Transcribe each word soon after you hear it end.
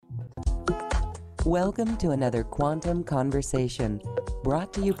Welcome to another Quantum Conversation,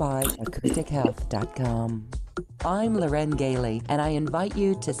 brought to you by AcousticHealth.com. I'm Loren Gailey, and I invite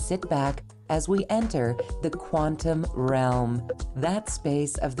you to sit back as we enter the quantum realm, that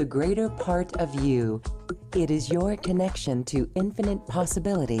space of the greater part of you. It is your connection to infinite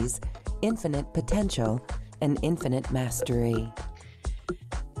possibilities, infinite potential, and infinite mastery.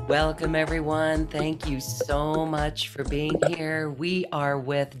 Welcome, everyone. Thank you so much for being here. We are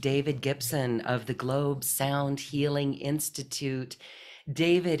with David Gibson of the Globe Sound Healing Institute.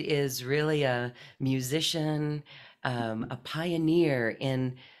 David is really a musician, a pioneer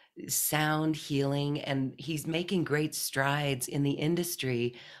in sound healing, and he's making great strides in the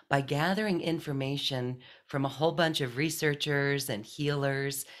industry by gathering information from a whole bunch of researchers and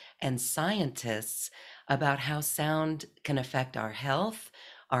healers and scientists about how sound can affect our health,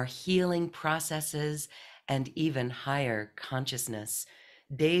 our healing processes, and even higher consciousness.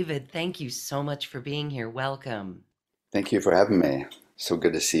 David, thank you so much for being here. Welcome. Thank you for having me. So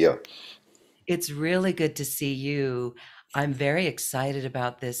good to see you. It's really good to see you. I'm very excited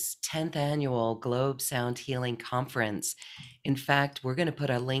about this 10th annual Globe Sound Healing Conference. In fact, we're going to put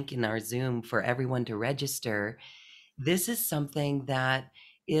a link in our Zoom for everyone to register. This is something that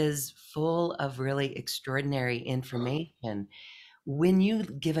is full of really extraordinary information. When you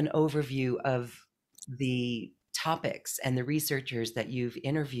give an overview of the topics and the researchers that you've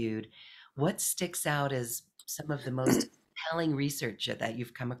interviewed, what sticks out as some of the most compelling research that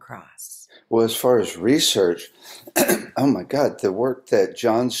you've come across? Well, as far as research, oh my God, the work that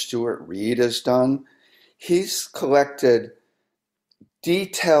John Stewart Reed has done, he's collected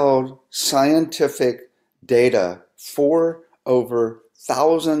detailed scientific data for over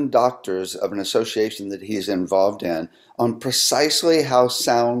 1,000 doctors of an association that he's involved in on precisely how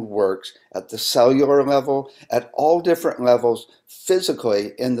sound works at the cellular level, at all different levels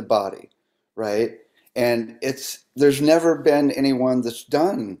physically in the body, right? And there's never been anyone that's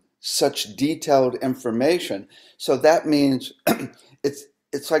done such detailed information. So that means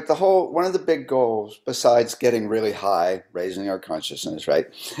it's like one of the big goals, besides getting really high, raising our consciousness, right?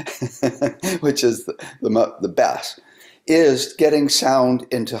 Which is the best, is getting sound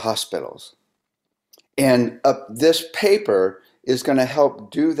into hospitals. And this paper is going to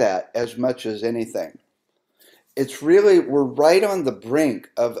help do that as much as anything. We're right on the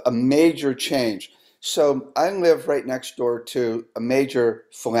brink of a major change. So I live right next door to a major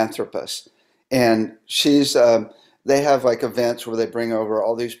philanthropist, and they have like events where they bring over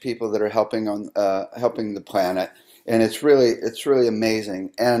all these people that are helping the planet, and it's really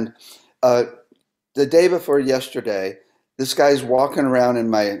amazing. And the day before yesterday, this guy's walking around in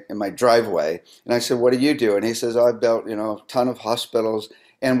my driveway, and I said, "What do you do?" And he says, "I built a ton of hospitals,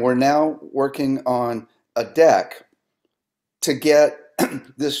 and we're now working on a deck to get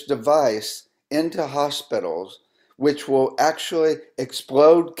this device into hospitals, which will actually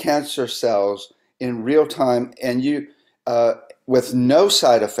explode cancer cells in real time, and with no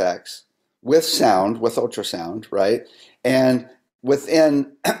side effects, with sound, with ultrasound, right? And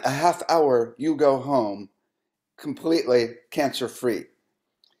within a half hour, you go home completely cancer free."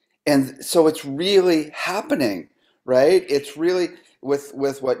 And so it's really happening, right? It's really with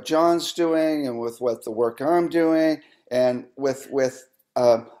what John's doing, and with what the work I'm doing, and with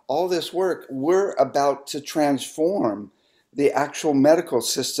all this work, we're about to transform the actual medical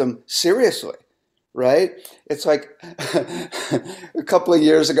system seriously, right? It's like a couple of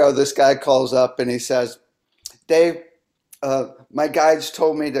years ago, this guy calls up and he says, "Dave, my guides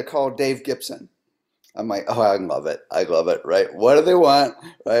told me to call Dave Gibson." I'm like, "Oh, I love it. I love it," right? What do they want,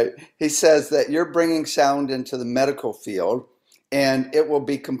 right? He says that you're bringing sound into the medical field, and it will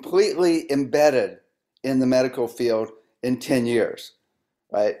be completely embedded in the medical field in 10 years,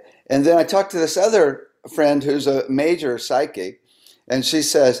 right? And then I talked to this other friend who's a major psychic, and she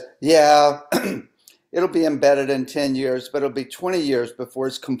says, "Yeah, it'll be embedded in 10 years, but it'll be 20 years before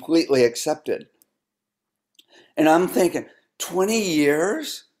it's completely accepted." And I'm thinking, 20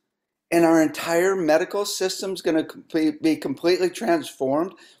 years? And our entire medical system's going to be completely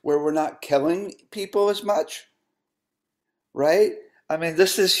transformed, where we're not killing people as much, right? I mean,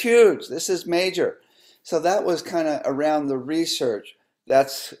 this is huge. This is major. So that was kind of around the research.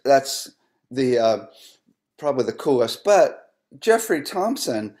 That's the probably the coolest. But Jeffrey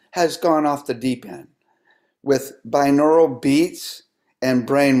Thompson has gone off the deep end with binaural beats and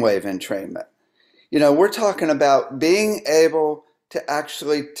brainwave entrainment. We're talking about being able to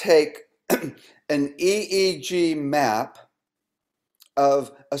actually take an EEG map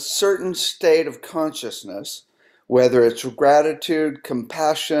of a certain state of consciousness, whether it's gratitude,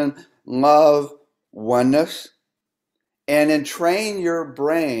 compassion, love, oneness, and entrain your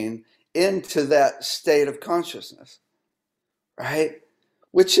brain into that state of consciousness, right?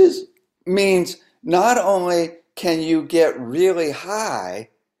 Which is means not only can you get really high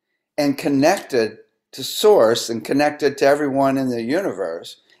and connected to source and connected to everyone in the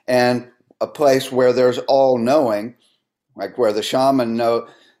universe and a place where there's all knowing, like where the shaman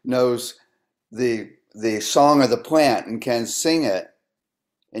knows the song of the plant and can sing it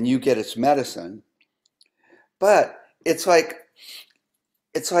and you get its medicine. But it's like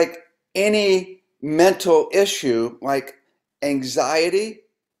any mental issue like anxiety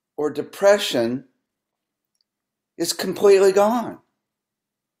or depression is completely gone,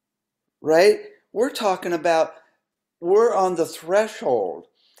 right? We're talking about, we're on the threshold.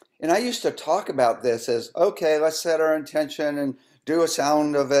 And I used to talk about this as, okay, let's set our intention and do a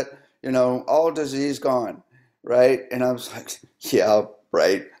sound of it, all disease gone, right? And I was like, yeah,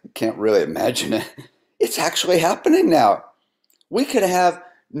 right. I can't really imagine it. It's actually happening now. We could have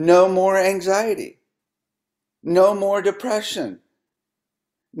no more anxiety, no more depression,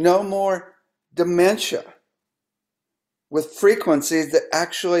 no more dementia, with frequencies that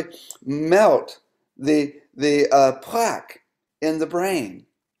actually melt the plaque in the brain.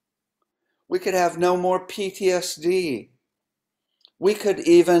 We could have no more PTSD. We could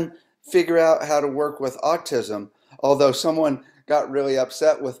even figure out how to work with autism, although someone got really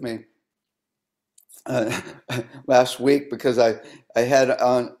upset with me last week because I had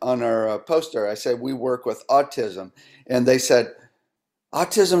on our poster, I said, we work with autism. And they said,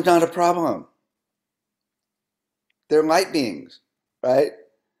 autism's not a problem. They're light beings, right?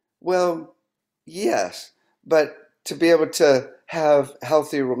 Well, yes, but to be able to have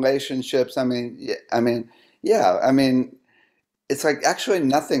healthy relationships, it's like actually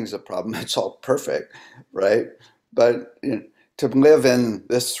nothing's a problem. It's all perfect, right? But to live in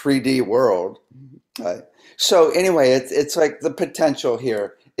this 3D world, right? So anyway, it's like the potential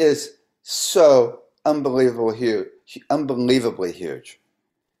here is so unbelievably huge.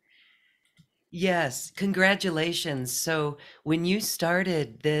 Yes, congratulations. So, when you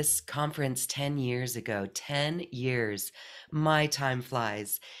started this conference 10 years ago, 10 years, my time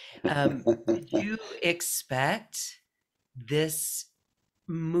flies. Did you expect this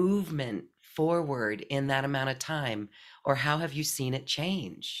movement forward in that amount of time, or how have you seen it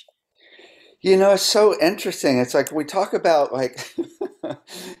change? It's so interesting. It's like we talk about like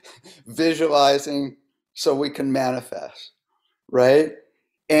visualizing so we can manifest, right?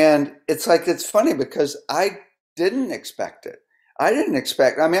 And it's like it's funny because I didn't expect it. I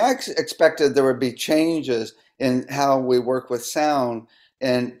expected there would be changes in how we work with sound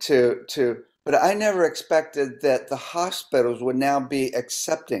and but I never expected that the hospitals would now be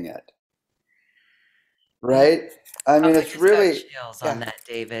accepting it, Oh, right? I mean, I it's just got really, chills on yeah, that,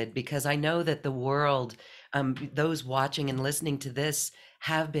 David, because I know that the world, those watching and listening to this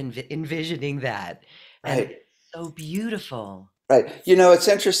have been envisioning that. And right. it's so beautiful. Right. It's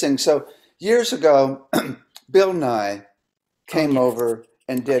interesting. So years ago, Bill Nye Oh, came yes, over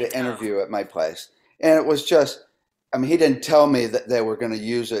and I did an know. interview at my place. And it was just, he didn't tell me that they were going to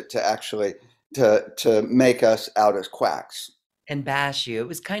use it to actually to make us out as quacks. And bash you. It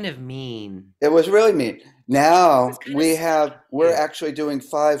was kind of mean. It was really neat. It was Now kind of sneaky we're too. actually doing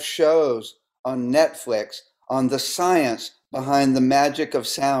 5 shows on Netflix on the science behind the magic of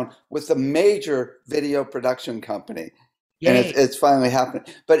sound with a major video production company. And Yay. it's finally happening.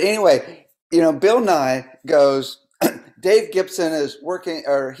 But anyway, Bill Nye goes, Dave Gibson is working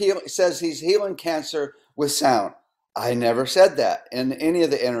or he says he's healing cancer with sound. I never said that in any of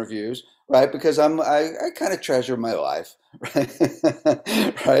the interviews, right? Because I kind of treasure my life, right?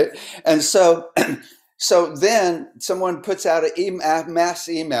 Right. And so so then someone puts out a mass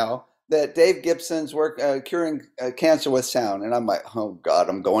email that Dave Gibson's curing cancer with sound, and I'm like, oh God,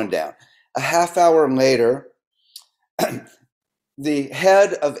 I'm going down. A half hour later, the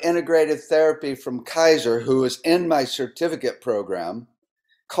head of integrated therapy from Kaiser, who is in my certificate program,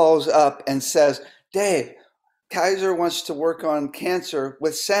 calls up and says, Dave, Kaiser wants to work on cancer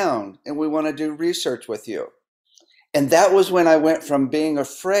with sound, and we want to do research with you. And that was when I went from being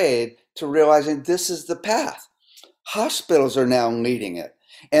afraid to realizing this is the path. Hospitals are now leading it.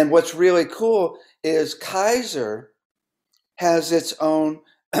 And what's really cool is Kaiser has its own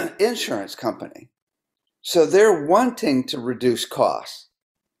insurance company. So they're wanting to reduce costs.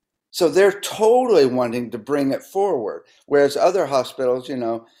 So they're totally wanting to bring it forward. Whereas other hospitals,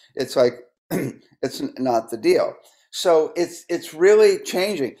 it's like it's not the deal. So it's really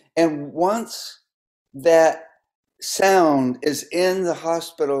changing. And once that sound is in the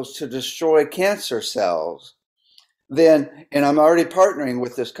hospitals to destroy cancer cells, then, and I'm already partnering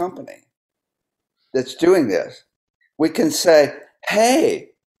with this company that's doing this, we can say, hey,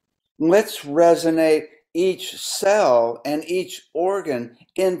 let's resonate each cell and each organ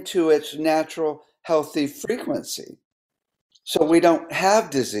into its natural healthy frequency so we don't have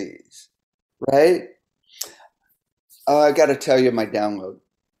disease, right? I got to tell you my download.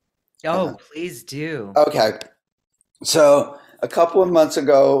 Oh, please do. Okay. So a couple of months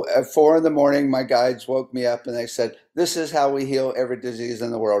ago at 4 in the morning, my guides woke me up and they said, "This is how we heal every disease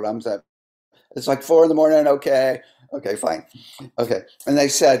in the world." I'm like, it's like 4 in the morning. Okay. Okay, fine. Okay. And they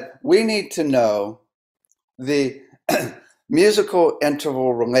said, "We need to know the musical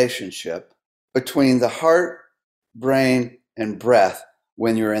interval relationship between the heart, brain, and breath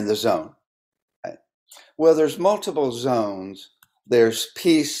when you're in the zone." Right? Well, there's multiple zones. There's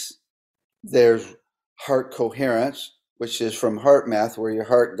peace, there's heart coherence, which is from HeartMath, where your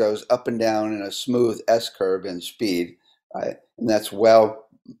heart goes up and down in a smooth S curve in speed, right? And that's well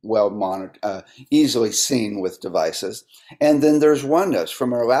monitored, easily seen with devices. And then there's oneness.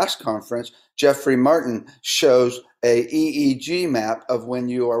 From our last conference, Jeffrey Martin shows a EEG map of when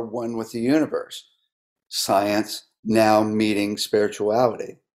you are one with the universe. Science now meeting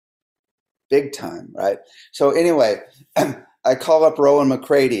spirituality. Big time, right? So anyway, I call up Rowan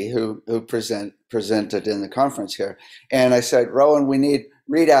McCready, who presented in the conference here, and I said, "Rowan, we need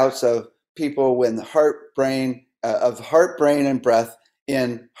readouts of people with heart, brain, and breath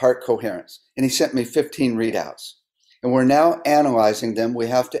in heart coherence." And he sent me 15 readouts, and we're now analyzing them. We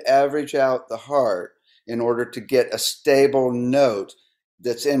have to average out the heart in order to get a stable note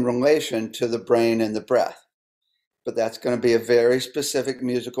that's in relation to the brain and the breath. But that's going to be a very specific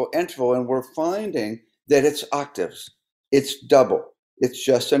musical interval, and we're finding that it's octaves. It's double. It's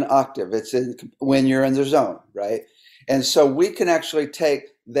just an octave. It's when you're in the zone, right? And so we can actually take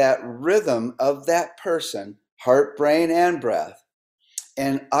that rhythm of that person, heart, brain, and breath,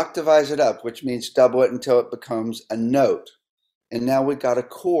 and octavize it up, which means double it until it becomes a note. And now we've got a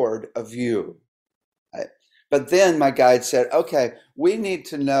chord of you. Right? But then my guide said, "Okay, we need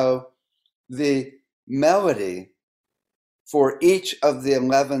to know the melody for each of the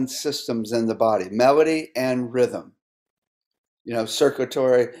 11 systems in the body, melody and rhythm,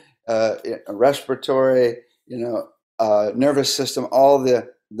 circulatory, respiratory, nervous system, all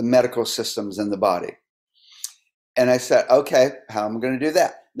the medical systems in the body." And I said, "Okay, how am I going to do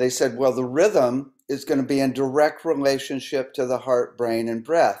that?" They said, "Well, the rhythm is going to be in direct relationship to the heart, brain, and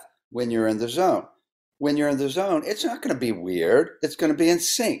breath when you're in the zone. When you're in the zone, it's not going to be weird. It's going to be in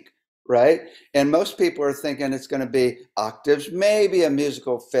sync. Right? And most people are thinking it's going to be octaves, maybe a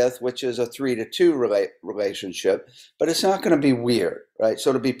musical fifth, which is a 3-2 relationship, but it's not going to be weird, right? So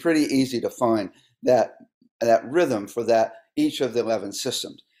it'll be pretty easy to find that rhythm for each of the 11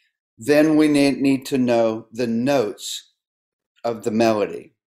 systems. Then we need to know the notes of the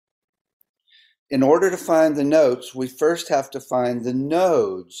melody. In order to find the notes, we first have to find the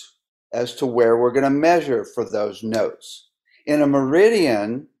nodes as to where we're going to measure for those notes. In a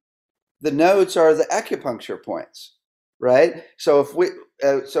meridian, the nodes are the acupuncture points, right? So if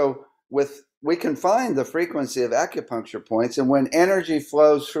we can find the frequency of acupuncture points, and when energy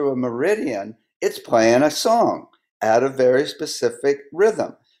flows through a meridian, it's playing a song at a very specific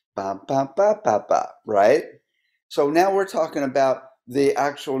rhythm, ba ba ba ba ba, right? So now we're talking about the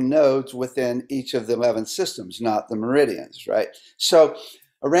actual nodes within each of the 11 systems, not the meridians, right? So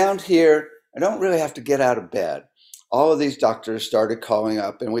around here, I don't really have to get out of bed. All of these doctors started calling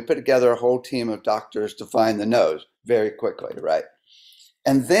up, and we put together a whole team of doctors to find the nodes very quickly, right?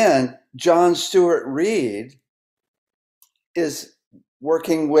 And then John Stuart Reid has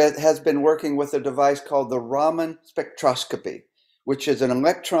been working with a device called the Raman spectroscopy, which is an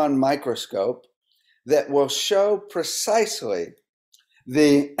electron microscope that will show precisely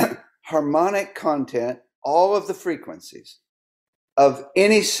the harmonic content, all of the frequencies of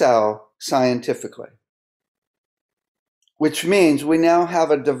any cell scientifically. Which means we now have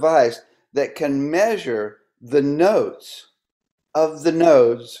a device that can measure the notes of the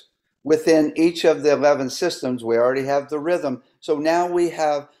nodes within each of the 11 systems. We already have the rhythm. So now we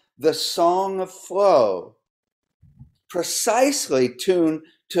have the song of flow precisely tuned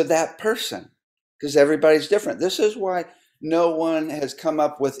to that person, because everybody's different. This is why no one has come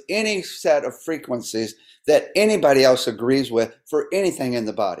up with any set of frequencies that anybody else agrees with for anything in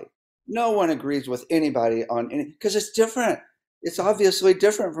the body. No one agrees with anybody on any, because it's different. It's obviously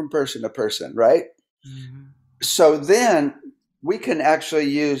different from person to person, right? Mm-hmm. So then we can actually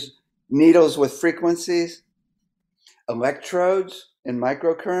use needles with frequencies, electrodes and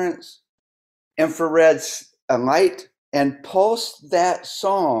microcurrents, infrared light, and pulse that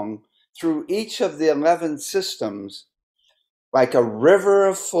song through each of the 11 systems like a river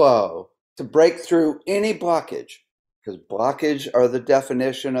of flow to break through any blockage, because blockage are the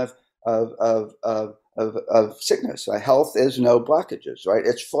definition of of sickness. Health is no blockages, right?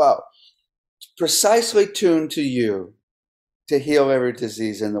 It's flow. Precisely tuned to you to heal every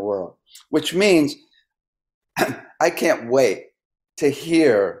disease in the world, which means I can't wait to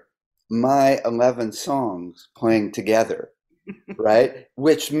hear my 11 songs playing together, right?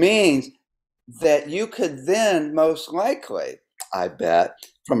 Which means that you could then most likely, I bet,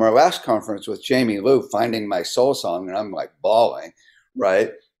 from our last conference with Jamie Liu, finding my soul song, and I'm like bawling,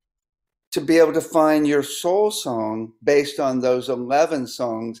 right? To be able to find your soul song based on those 11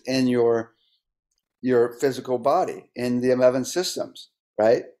 songs in your physical body, in the 11 systems,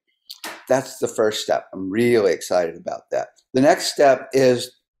 right? That's the first step. I'm really excited about that. The next step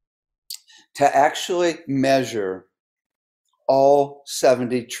is to actually measure all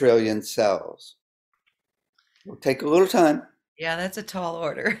 70 trillion cells. It'll take a little time. Yeah, that's a tall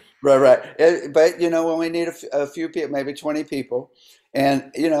order. Right. But, we only need a few people, maybe 20 people.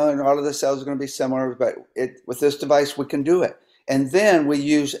 And, and all of the cells are going to be similar, but with this device, we can do it. And then we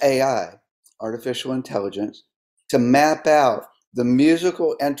use AI, artificial intelligence, to map out the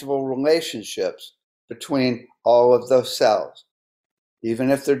musical interval relationships between all of those cells. Even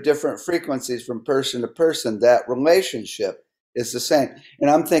if they're different frequencies from person to person, that relationship is the same. And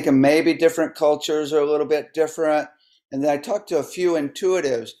I'm thinking maybe different cultures are a little bit different. And then I talked to a few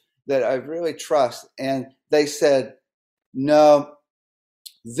intuitives that I really trust, and they said, no,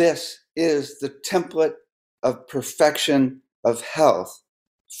 this is the template of perfection of health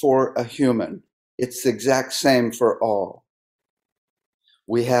for a human. It's the exact same for all.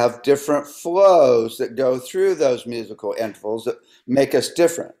 We have different flows that go through those musical intervals that make us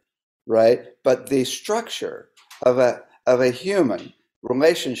different, right? But the structure of a human,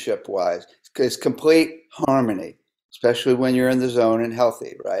 relationship-wise, is complete harmony, especially when you're in the zone and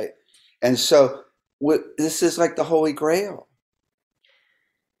healthy, right? And so this is like the Holy Grail.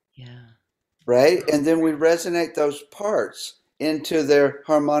 Yeah. Right? And then we resonate those parts into their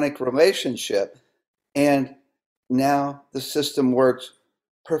harmonic relationship, and now the system works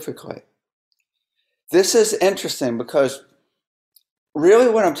perfectly. This is interesting because really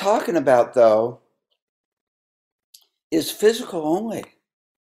what I'm talking about, though, is physical only,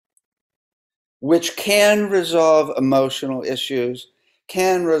 which can resolve emotional issues,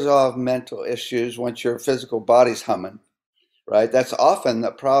 can resolve mental issues once your physical body's humming, right? That's often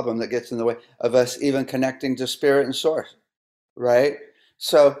the problem that gets in the way of us even connecting to spirit and source, right?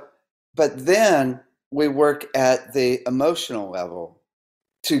 So, but then we work at the emotional level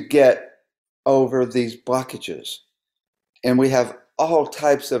to get over these blockages. And we have all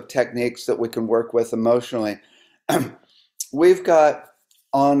types of techniques that we can work with emotionally. We've got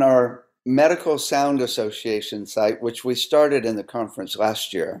on our Medical Sound Association site, which we started in the conference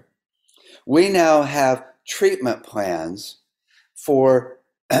last year, we now have treatment plans for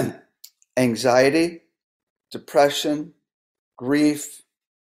anxiety, depression, grief,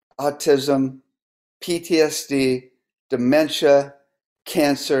 autism, PTSD, dementia,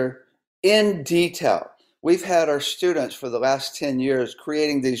 cancer, in detail. We've had our students for the last 10 years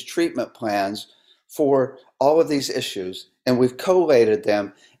creating these treatment plans for all of these issues, and we've collated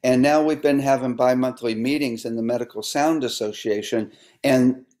them. And now we've been having bi-monthly meetings in the Medical Sound Association,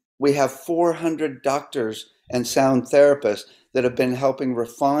 and we have 400 doctors and sound therapists that have been helping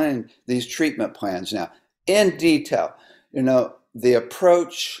refine these treatment plans now in detail. The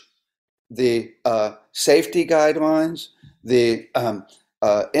approach, the safety guidelines, the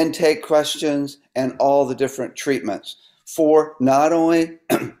intake questions, and all the different treatments for not only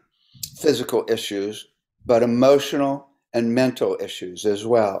physical issues, but emotional and mental issues as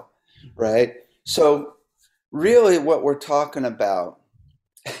well, right? So really what we're talking about,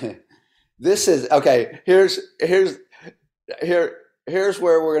 this is, okay, here's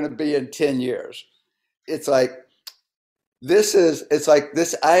where we're going to be in 10 years. It's like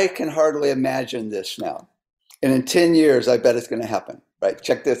this, I can hardly imagine this now. And in 10 years, I bet it's going to happen, right?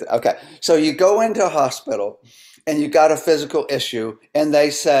 Check this. Okay. So you go into a hospital and you got a physical issue, and they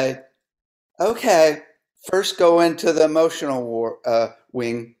say, okay, first go into the emotional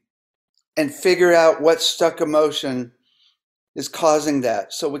wing and figure out what stuck emotion is causing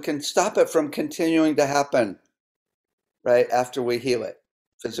that, so we can stop it from continuing to happen, right, after we heal it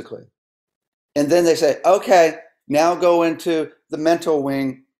physically. And then they say, okay, now go into the mental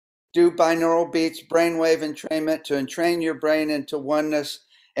wing, do binaural beats, brainwave entrainment to entrain your brain into oneness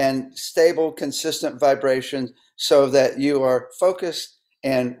and stable, consistent vibrations so that you are focused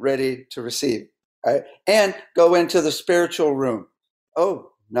and ready to receive, right? And go into the spiritual room.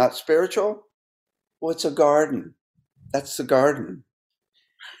 Oh, not spiritual? Well, it's a garden. That's the garden,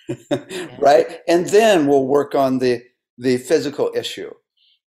 right? And then we'll work on the physical issue.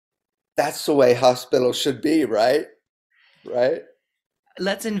 That's the way hospitals should be, right? Right?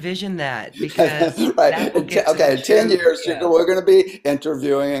 Let's envision that because that Right. will get to the Okay, in 10 truth. years, Yeah. we're going to be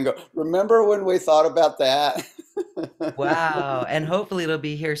interviewing and go, remember when we thought about that? Wow. And hopefully it'll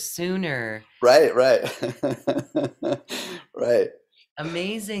be here sooner. Right, right. Right.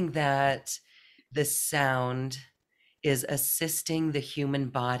 Amazing that the sound is assisting the human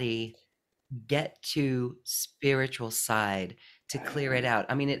body get to spiritual side to clear it out.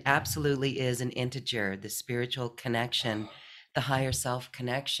 I mean, it absolutely is an integer, the spiritual connection, the higher self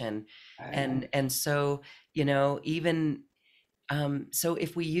connection. And so, even so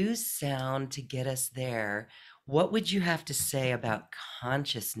if we use sound to get us there, what would you have to say about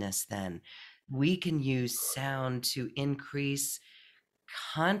consciousness then? We can use sound to increase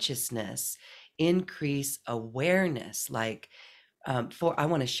consciousness, increase awareness. Like, for I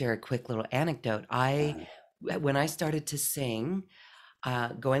want to share a quick little anecdote. When I started to sing,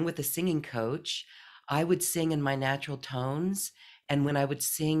 going with a singing coach, I would sing in my natural tones. And when I would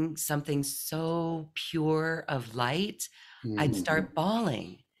sing something so pure of light, I'd Mhm. start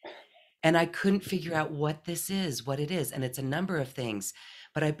bawling. And I couldn't figure out what this is, what it is. And it's a number of things.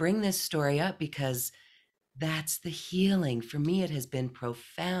 But I bring this story up because that's the healing. For me, it has been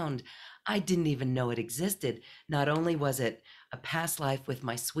profound. I didn't even know it existed. Not only was it a past life with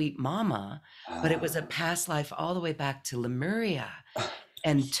my sweet mama, but it was a past life all the way back to Lemuria,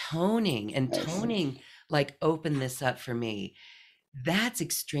 and I see. toning like opened this up for me. That's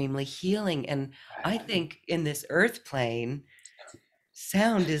extremely healing. And I think in this earth plane,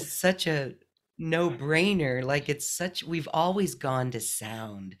 sound is such a no-brainer. Like we've always gone to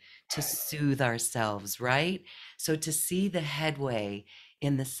sound to soothe ourselves, right? So to see the headway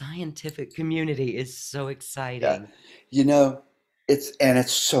in the scientific community is so Yeah. exciting You know,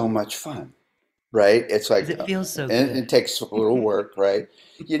 it's so much fun, right? It's like, because it feels so and good. it takes a little work, right?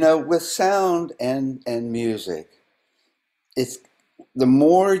 With sound and music, it's the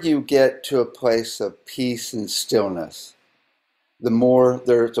more you get to a place of peace and stillness, the more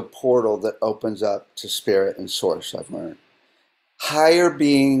there's a portal that opens up to spirit and source, I've learned. Higher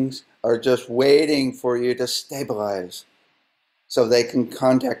beings are just waiting for you to stabilize so they can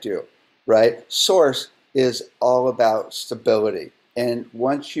contact you, right? Source is all about stability. And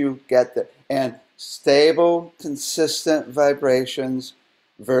once you get the, and stable, consistent vibrations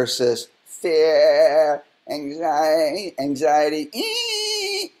versus fear, anxiety,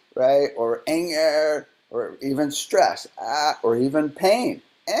 right? Or anger, or even stress, or even pain,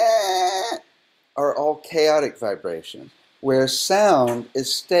 are all chaotic vibrations. Where sound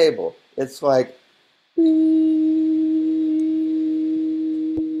is stable. It's like,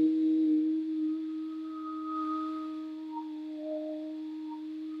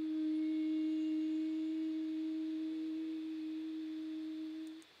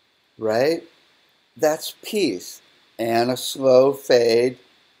 right? That's peace. And a slow fade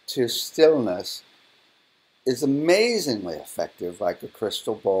to stillness is amazingly effective, like a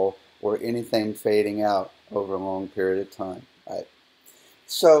crystal bowl or anything fading out over a long period of time, right?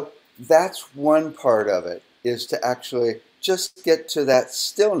 So that's one part of it, is to actually just get to that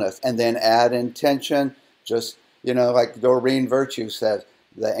stillness and then add intention. Just, like Doreen Virtue says,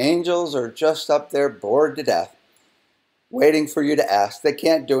 the angels are just up there bored to death, waiting for you to ask. They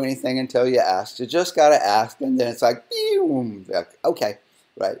can't do anything until you ask. You just got to ask, and then it's like, boom, okay,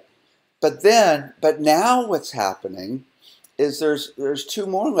 right. But now what's happening is there's two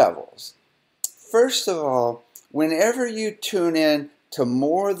more levels. First of all, whenever you tune in to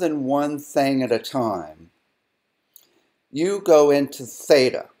more than one thing at a time, you go into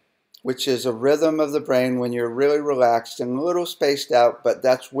theta, which is a rhythm of the brain when you're really relaxed and a little spaced out, but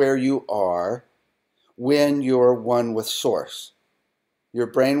that's where you are when you're one with source. Your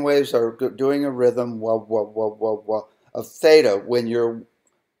brain waves are doing a rhythm of theta when you're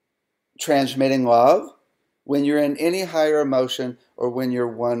transmitting love, when you're in any higher emotion, or when you're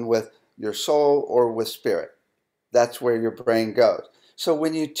one with your soul or with spirit. That's where your brain goes. So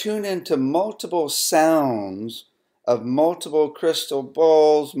when you tune into multiple sounds of multiple crystal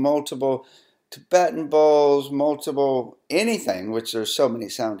bowls, multiple Tibetan bowls, multiple anything, which there's so many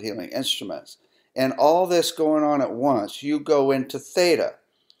sound healing instruments, and all this going on at once, you go into theta.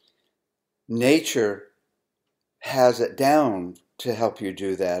 Nature has it down to help you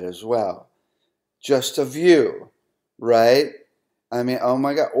do that as well. Just a view, right? I mean, oh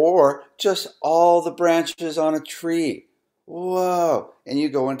my God. Or just all the branches on a tree. Whoa. And you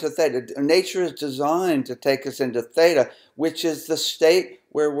go into theta. Nature is designed to take us into theta, which is the state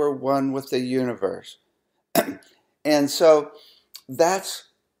where we're one with the universe. And so that's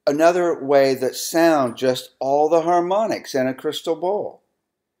another way that sound, just all the harmonics in a crystal bowl.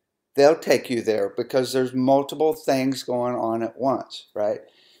 they'll take you there because there's multiple things going on at once, right?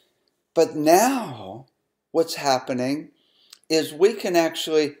 But now what's happening is we can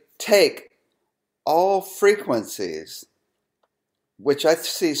actually take all frequencies, which I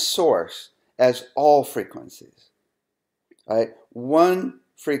see source as all frequencies, right? One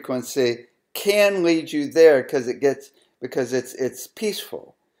frequency can lead you there because it's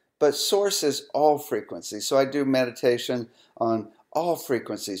peaceful, but source is all frequencies. So I do meditation on all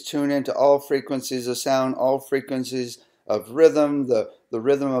frequencies, tune into all frequencies of sound, all frequencies of rhythm, the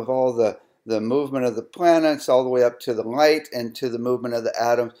rhythm of all the movement of the planets, all the way up to the light and to the movement of the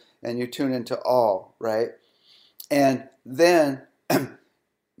atoms, and you tune into all, right? And then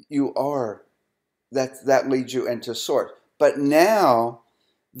that leads you into source. But now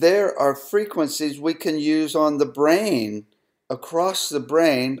there are frequencies we can use on the brain, across the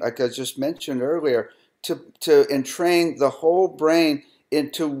brain, like I just mentioned earlier, to entrain the whole brain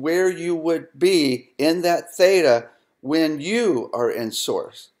into where you would be in that theta when you are in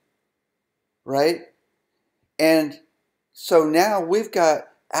source, right? And so now we've got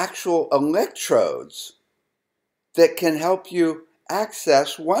actual electrodes that can help you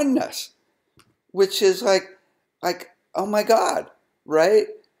access oneness, which is like oh my God, right?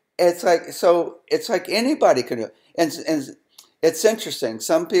 It's like anybody can do it. And it's interesting.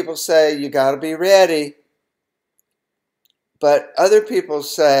 Some people say you got to be ready, but other people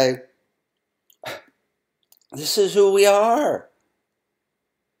say this is who we are.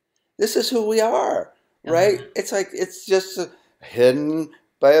 This is who we are, right? Uh-huh. It's like it's just hidden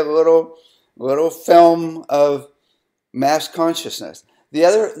by a little film of mass consciousness. The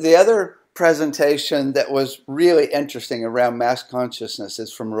other presentation that was really interesting around mass consciousness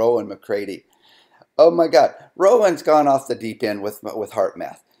is from Roland McCready. Oh my God, Roland's gone off the deep end with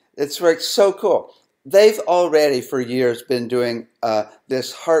HeartMath. It's like so cool. They've already for years been doing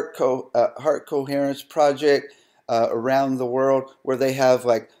this heart coherence project around the world, where they have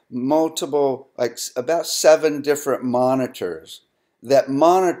like multiple, like about 7 different monitors that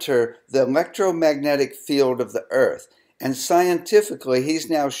monitor the electromagnetic field of the earth. And scientifically, he's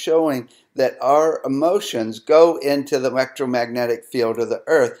now showing that our emotions go into the electromagnetic field of the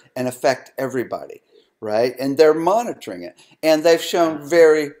earth and affect everybody, right? And they're monitoring it. And they've shown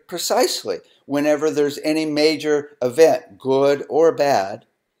very precisely whenever there's any major event, good or bad,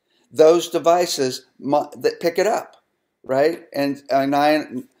 those devices that pick it up, right? And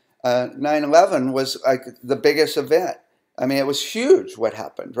 9/11 was like the biggest event. I mean, it was huge what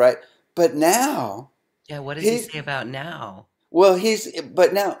happened, right? But now Yeah, what does he he say about now? well,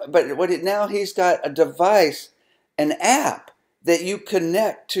 now he's got a device, an app that you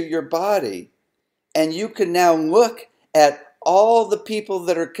connect to your body, and you can now look at all the people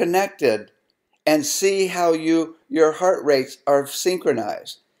that are connected and see how your heart rates are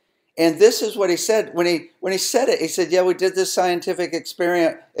synchronized. And this is what he said when he said it. He said, "Yeah, we did this scientific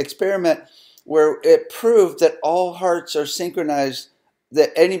experiment where it proved that all hearts are synchronized.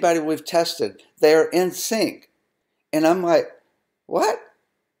 That anybody we've tested, they are in sync." And I'm like, what?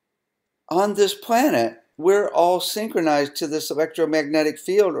 On this planet, we're all synchronized to this electromagnetic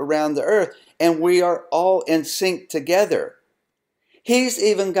field around the earth, and we are all in sync together. He's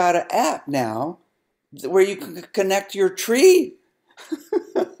even got an app now where you can connect your tree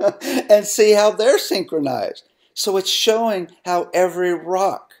and see how they're synchronized. So it's showing how every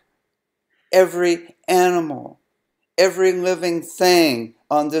rock, every animal, every living thing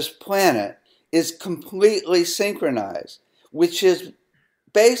on this planet is completely synchronized, which is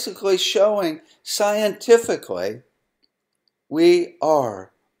basically showing scientifically we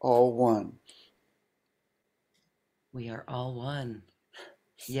are all one. We are all one.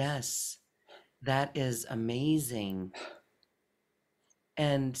 Yes, that is amazing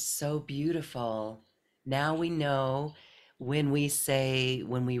and so beautiful. Now we know when we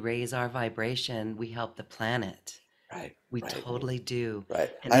raise our vibration, we help the planet. Right, We right, totally do. right.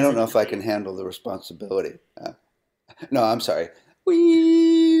 And I don't isn't know it if I can amazing? handle the responsibility. No, I'm sorry.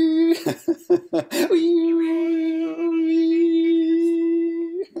 Wee. Wee.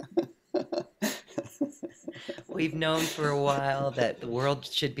 We've known for a while that the world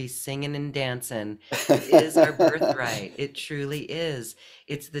should be singing and dancing. It is our birthright. It truly is.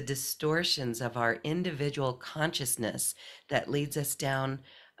 It's the distortions of our individual consciousness that leads us down.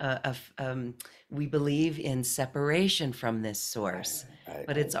 We believe in separation from this source, Right,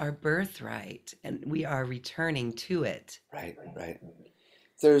 but it's our birthright, and we are returning to it, right, right.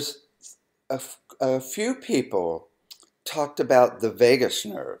 There's a few people talked about the vagus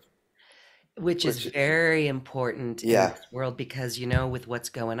nerve, which is which, very important in yeah, this world because, you know, with what's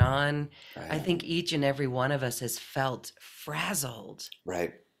going on, I right, think each and every one of us has felt frazzled.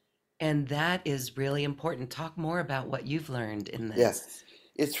 right. And that is really important. Talk more about what you've learned in Yeah. this.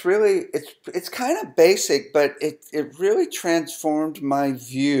 It's really it's kind of basic, but it really transformed my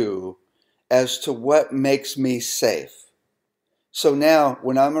view as to what makes me safe. So now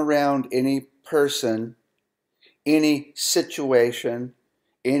when I'm around any person, any situation,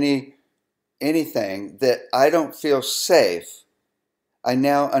 any anything that I don't feel safe, I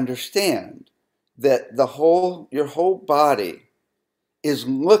now understand that your whole body is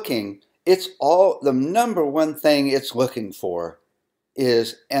looking, it's all the number one thing it's looking for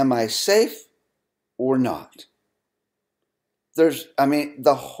is, am I safe or not? I mean,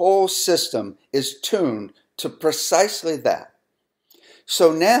 the whole system is tuned to precisely that.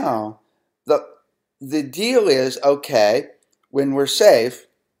 So now the the deal is, okay, when we're safe,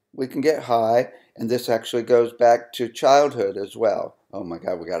 we can get high, and this actually goes back to childhood as well. Oh my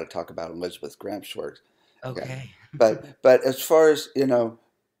God, we got to talk about Elizabeth Gramp's work. Okay. Okay. But as far as,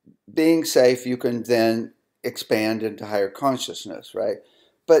 being safe, you can then expand into higher consciousness, right?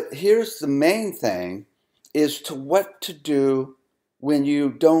 But here's the main thing is to what to do when you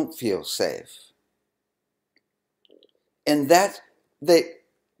don't feel safe. And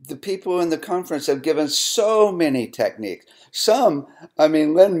the people in the conference have given so many techniques. Some, I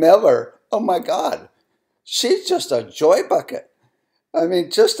mean, Lynn Miller, oh my God, she's just a joy bucket. I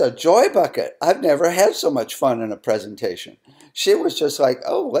mean, just a joy bucket. I've never had so much fun in a presentation. She was just like,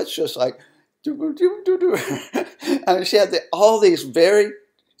 oh, let's just like do do do do. I mean, she had all these very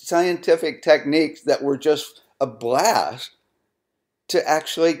scientific techniques that were just a blast to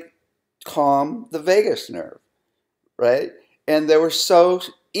actually calm the vagus nerve, right? And they were so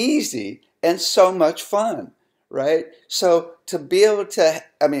easy and so much fun, right? So to be able to,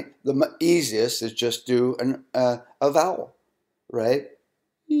 I mean, the easiest is just do a vowel, right?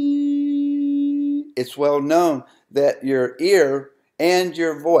 It's well known that your ear and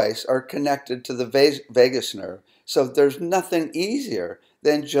your voice are connected to the vagus nerve. So there's nothing easier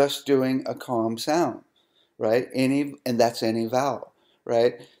than just doing a calm sound, right? And that's any vowel,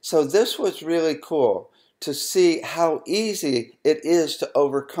 right? So this was really cool to see how easy it is to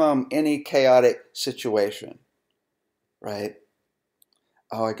overcome any chaotic situation, right?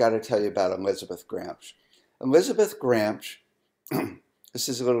 Oh, I got to tell you about Elizabeth Gramsch. Elizabeth Gramsch, this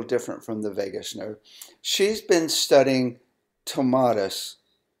is a little different from the vagus nerve. She's been studying Tomatis,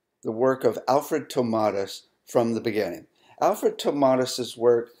 the work of Alfred Tomatis, from the beginning. Alfred Tomatis's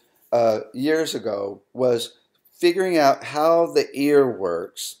work years ago was figuring out how the ear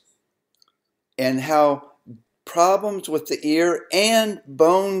works and how problems with the ear and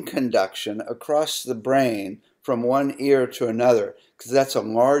bone conduction across the brain from one ear to another, because that's a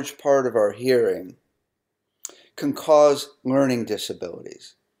large part of our hearing, can cause learning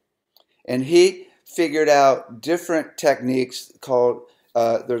disabilities. And he figured out different techniques called,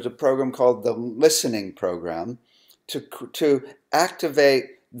 there's a program called the listening program to activate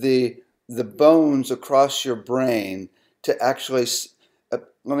the bones across your brain to actually,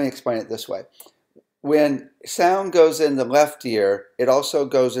 let me explain it this way. When sound goes in the left ear, it also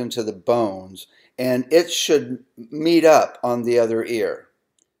goes into the bones, and it should meet up on the other ear.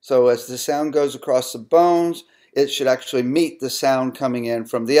 So as the sound goes across the bones, it should actually meet the sound coming in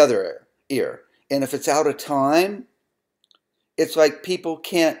from the other ear. And if it's out of time, it's like people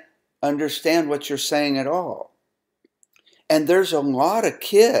can't understand what you're saying at all. And there's a lot of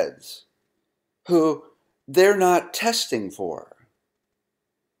kids who they're not testing for.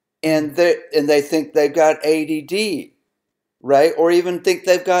 And they think they've got ADD, right? Or even think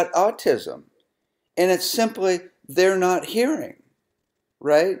they've got autism. And it's simply they're not hearing,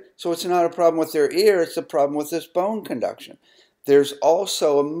 right? So it's not a problem with their ear, it's a problem with this bone conduction. There's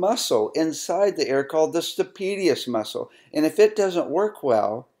also a muscle inside the ear called the stapedius muscle. And if it doesn't work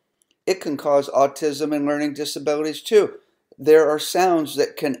well, it can cause autism and learning disabilities too. There are sounds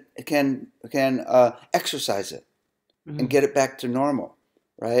that can exercise it and get it back to normal,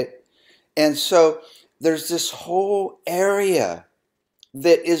 right? And so there's this whole area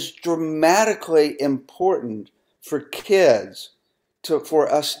that is dramatically important for kids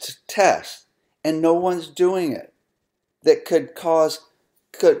for us to test, and no one's doing it. That could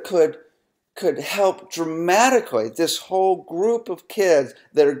help dramatically this whole group of kids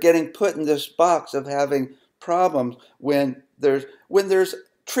that are getting put in this box of having problems when there's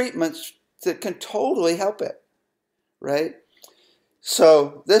treatments that can totally help it, right?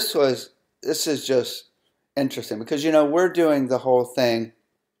 So this is just interesting because we're doing the whole thing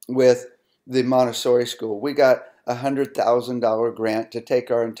with the Montessori school. We got a $100,000 grant to take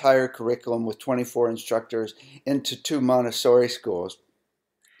our entire curriculum with 24 instructors into 2 Montessori schools.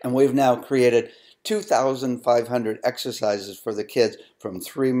 And we've now created 2,500 exercises for the kids from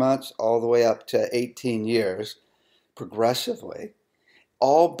 3 months all the way up to 18 years, progressively,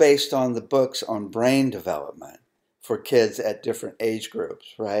 all based on the books on brain development for kids at different age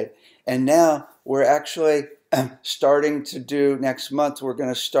groups, right? And now we're actually starting to do, next month, we're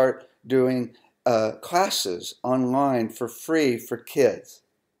going to start doing classes online for free for kids,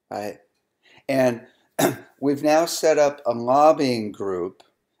 right? And we've now set up a lobbying group.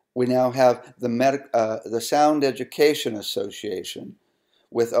 We now have the Sound Education Association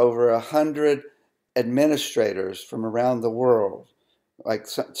with over 100 administrators from around the world, like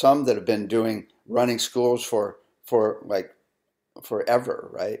some that have been running schools for like forever,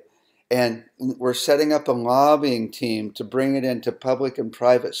 right? And we're setting up a lobbying team to bring it into public and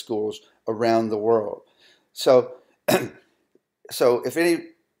private schools around the world. So, so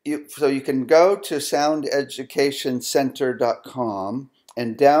you can go to soundeducationcenter.com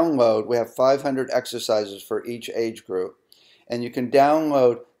and download. We have 500 exercises for each age group, and you can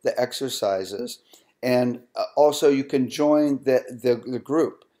download the exercises, and also you can join the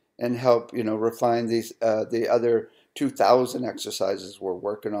group and help refine these the other 2,000 exercises we're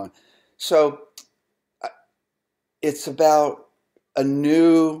working on. So it's about a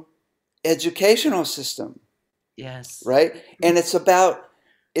new educational system. Yes. Right? And it's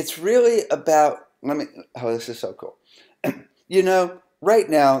really about, this is so cool. Right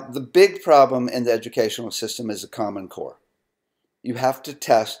now, the big problem in the educational system is the Common Core. You have to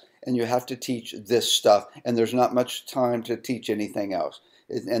test and you have to teach this stuff, and there's not much time to teach anything else,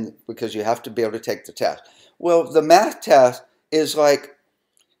 and because you have to be able to take the test. Well, the math test is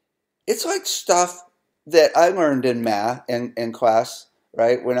it's like stuff that I learned in math in class,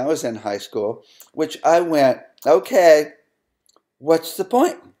 right, when I was in high school, which I went, okay, what's the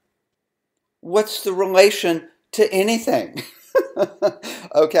point? What's the relation to anything?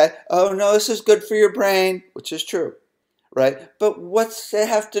 Okay, oh no, this is good for your brain, which is true, right? But what's it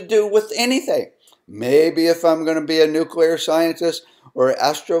have to do with anything? Maybe if I'm going to be a nuclear scientist or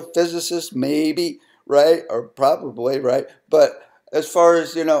astrophysicist, maybe, right? Or probably, right? But as far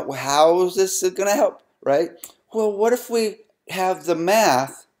as, how is this going to help, right? Well, what if we have the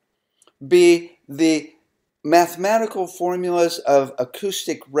math be the mathematical formulas of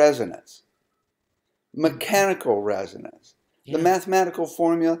acoustic resonance, mechanical resonance, the mathematical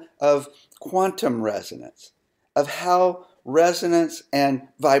formula of quantum resonance, of how resonance and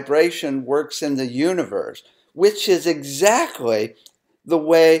vibration works in the universe, which is exactly the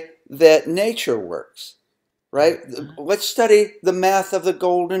way that nature works, right? Let's study the math of the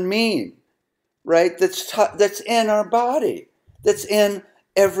golden mean, right? That's in our body, that's in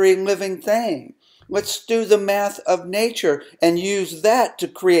every living thing. Let's do the math of nature and use that to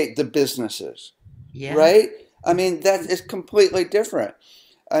create the businesses, right? I mean, that is completely different.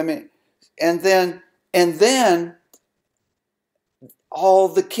 I mean, and then all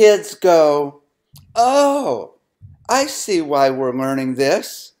the kids go, oh, I see why we're learning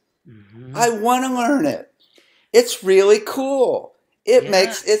this. I want to learn it. It's really cool.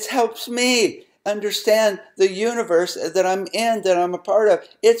 It helps me understand the universe that I'm in, that I'm a part of.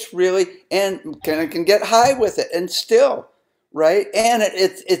 It's really, and can get high with it and still, right? And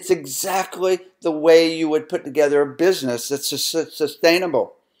it's exactly the way you would put together a business that's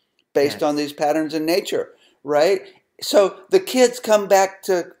sustainable based on these patterns in nature, right? So the kids come back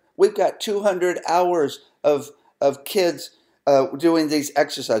to, we've got 200 hours of kids doing these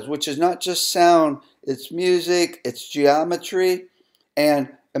exercises, which is not just sound, it's music, it's geometry, and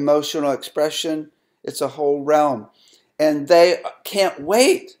emotional expression. It's a whole realm. And they can't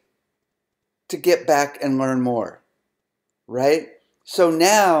wait to get back and learn more, right? So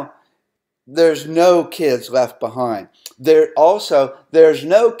now there's no kids left behind. There's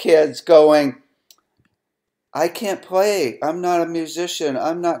no kids going, I can't play. I'm not a musician.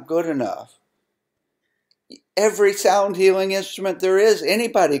 I'm not good enough. Every sound healing instrument there is,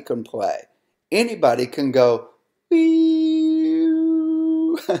 anybody can play. Anybody can go,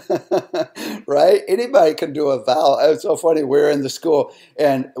 right? Anybody can do a vowel. It's so funny. We're in the school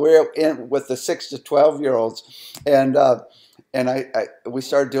and we're in with the 6 to 12-year-olds, and we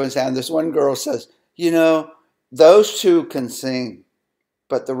started doing sound. This one girl says, those two can sing,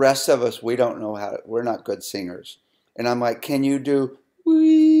 but the rest of us, we don't know how. We're not good singers. And I'm like, can you do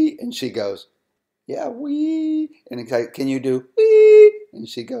wee? And she goes, yeah, wee. And it's like, can you do wee? And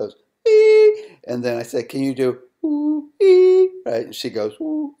she goes, wee. And then I said, can you do woo, wee? Right? And she goes,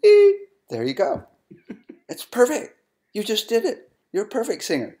 woo, wee. There you go. It's perfect. You just did it. You're a perfect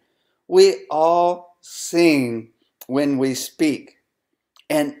singer. We all sing when we speak.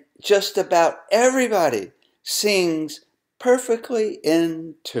 And just about everybody sings perfectly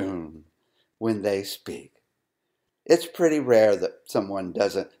in tune. when they speak. It's pretty rare that someone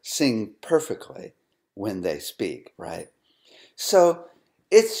doesn't sing perfectly when they speak, right? So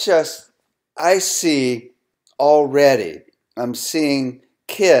it's just, I see already, I'm seeing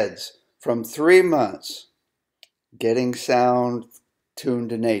kids from 3 months getting sound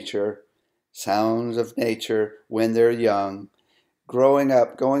tuned to nature, sounds of nature when they're young, growing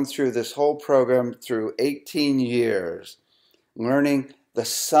up, going through this whole program through 18 years, learning the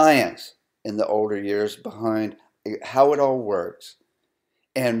science in the older years behind how it all works,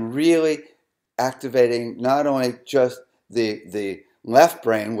 and really activating not only just the left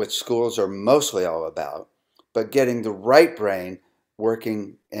brain, which schools are mostly all about, but getting the right brain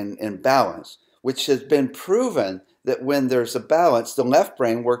working in balance, which has been proven that when there's a balance, the left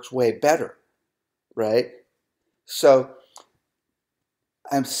brain works way better, right? So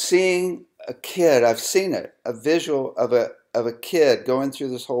I'm seeing a kid, I've seen it, a visual of a kid going through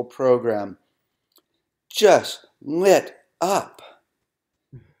this whole program just lit up,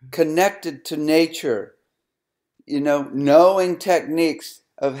 connected to nature, knowing techniques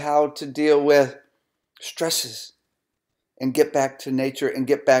of how to deal with stresses and get back to nature and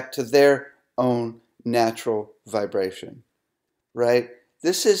get back to their own natural vibration, right?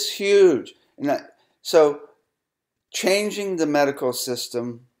 This is huge. So changing the medical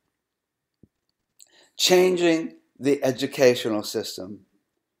system, changing the educational system,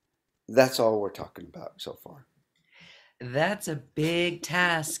 that's all we're talking about so far. That's a big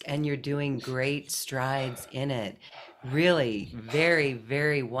task, and you're doing great strides in it. Really, very,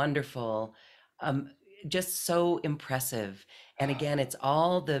 very wonderful. Um, just so impressive. And again, it's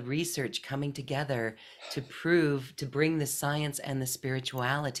all the research coming together to prove, to bring the science and the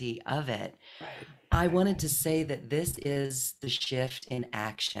spirituality of it. Right. I wanted to say that this is the shift in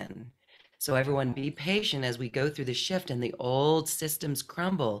action. So, everyone, be patient as we go through the shift and the old systems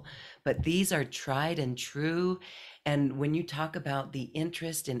crumble. But these are tried and true. And when you talk about the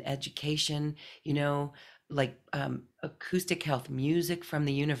interest in education, like acoustic health, music from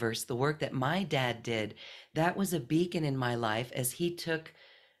the universe, the work that my dad did, that was a beacon in my life as he took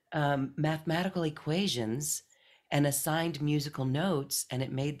mathematical equations and assigned musical notes, and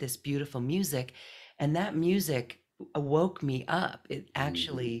it made this beautiful music. And that music awoke me up. It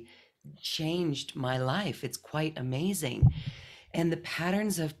actually changed my life. It's quite amazing. And the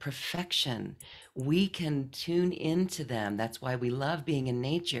patterns of perfection, we can tune into them. That's why we love being in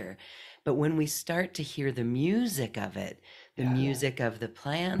nature. But when we start to hear the music of it, the music of the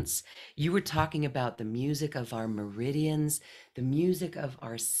plants, you were talking about the music of our meridians, the music of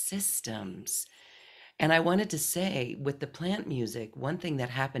our systems. And I wanted to say with the plant music, one thing that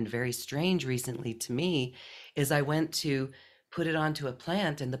happened very strange recently to me is I went to put it onto a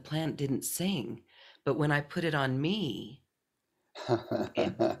plant and the plant didn't sing. But when I put it on me,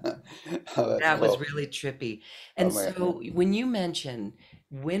 it, Oh, that's that was cool. really trippy. Oh And my so when you mention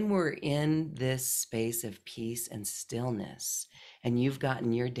when we're in this space of peace and stillness, and you've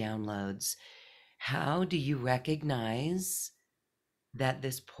gotten your downloads, how do you recognize that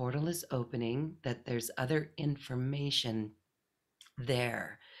this portal is opening, that there's other information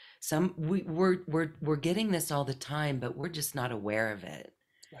there? We're getting this all the time, but we're just not aware of it.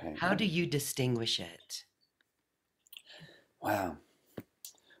 right. How do you distinguish it? Wow.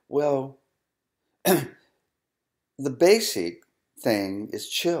 Well, the basic thing is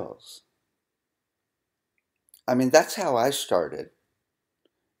chills. I mean, that's how I started.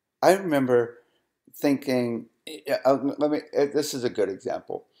 I remember thinking, this is a good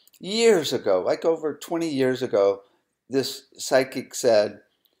example. Years ago, like over 20 years ago, this psychic said,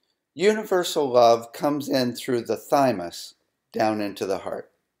 universal love comes in through the thymus down into the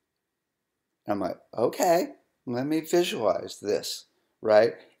heart. I'm like, okay, let me visualize this,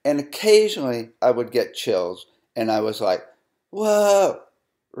 right? And occasionally I would get chills and I was like, whoa,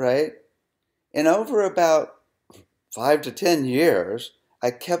 right? And over about 5 to 10 years,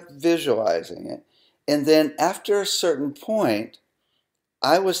 I kept visualizing it. And then after a certain point,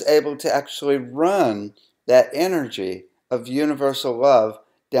 I was able to actually run that energy of universal love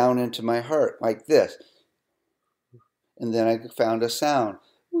down into my heart like this. And then I found a sound.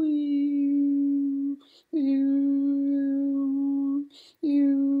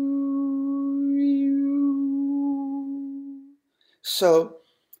 So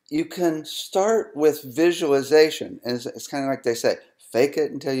you can start with visualization. And it's kind of like they say, fake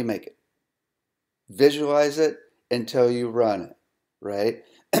it until you make it. Visualize it until you run it, right?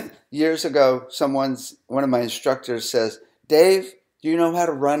 Years ago, one of my instructors says, Dave, do you know how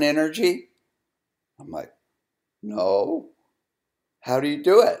to run energy? I'm like, no. How do you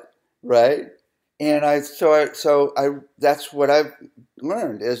do it? Right? And I that's what I've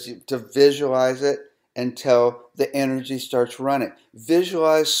learned is to visualize it until the energy starts running.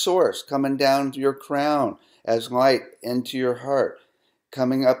 Visualize source coming down to your crown as light into your heart,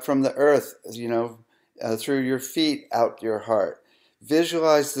 coming up from the earth, through your feet out your heart.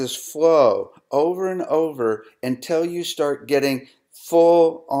 Visualize this flow over and over until you start getting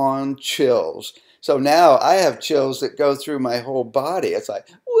full on chills. So now I have chills that go through my whole body. It's like,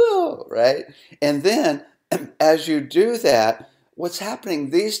 whoa, right? And then as you do that, what's happening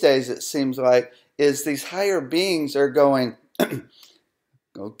these days, it seems like, is these higher beings are going,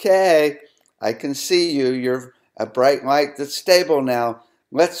 okay, I can see you. You're a bright light that's stable now.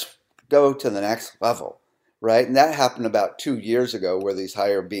 Let's go to the next level, right? And that happened about 2 years ago where these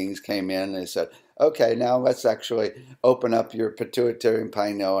higher beings came in and they said, okay, now let's actually open up your pituitary and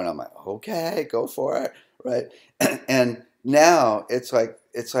pineal. And I'm like, okay, go for it, right? And now it's like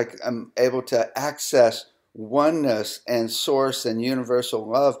I'm able to access oneness and source and universal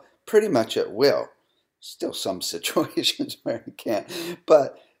love pretty much at will. Still some situations where I can't,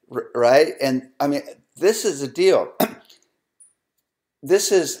 but right? And I mean, this is the deal.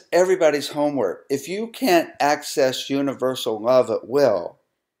 This is everybody's homework. If you can't access universal love at will,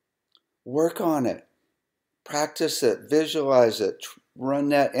 work on it. Practice it, visualize it, run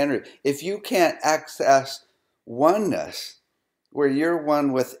that energy. If you can't access oneness, where you're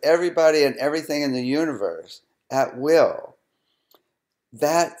one with everybody and everything in the universe at will,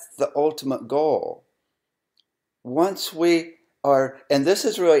 that's the ultimate goal. Once we are, and this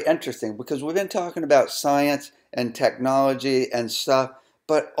is really interesting because we've been talking about science and technology and stuff,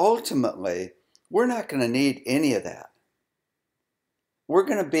 but ultimately, we're not going to need any of that. We're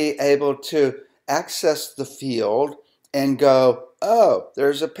going to be able to access the field and go, oh,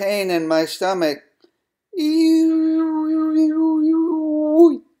 there's a pain in my stomach.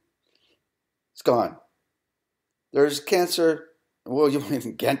 It's gone. There's cancer. Well, you won't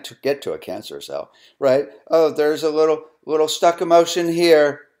even get to a cancer cell, right? Oh, there's a little stuck emotion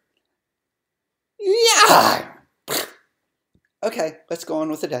here. Yeah. Okay, let's go on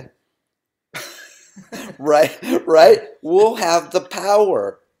with the day. Right? We'll have the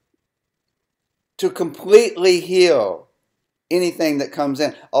power to completely heal anything that comes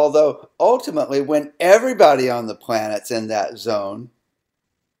in. Although ultimately, when everybody on the planet's in that zone,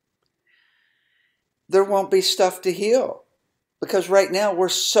 there won't be stuff to heal. Because right now we're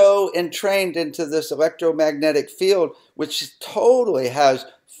so entrained into this electromagnetic field, which totally has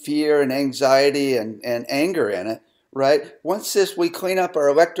fear and anxiety and anger in it, right? Once we clean up our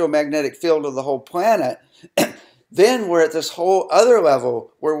electromagnetic field of the whole planet, then we're at this whole other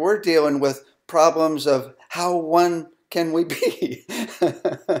level where we're dealing with problems of how one can we be,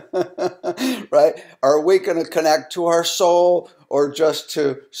 right? Are we going to connect to our soul or just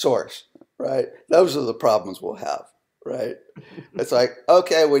to source, right? Those are the problems we'll have. Right? It's like,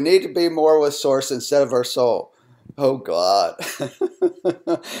 okay, we need to be more with source instead of our soul. Oh God.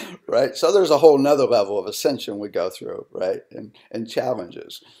 Right? So there's a whole nother level of ascension we go through, right? And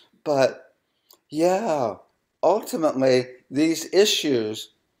challenges. But yeah, ultimately these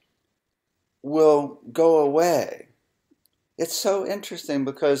issues will go away. It's so interesting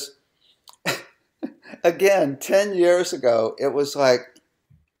because again, 10 years ago, it was like,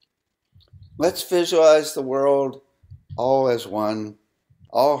 let's visualize the world all as one,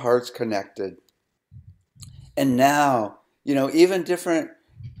 all hearts connected. And now, even different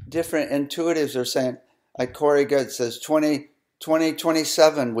intuitives are saying, like Corey Good says,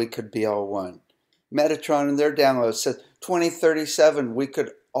 2027 we could be all one. Metatron in their download says 2037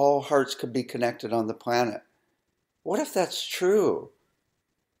 all hearts could be connected on the planet. What if that's true?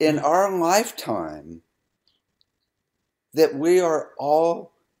 In our lifetime, that we are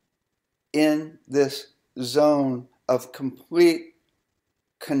all in this zone of complete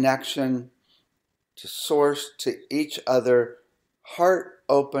connection to source, to each other, heart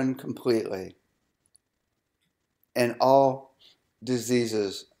open completely. And all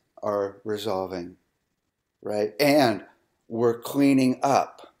diseases are resolving, right? And we're cleaning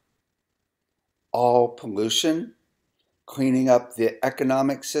up all pollution, cleaning up the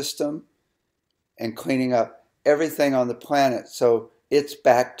economic system, and cleaning up everything on the planet so it's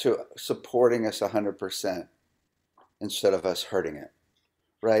back to supporting us 100%. Instead of us hurting it,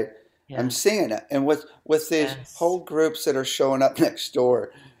 right? Yeah. I'm seeing it, and with these whole groups that are showing up next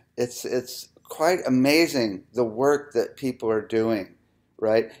door, it's quite amazing the work that people are doing,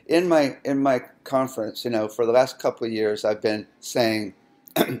 right? In my conference, for the last couple of years, I've been saying,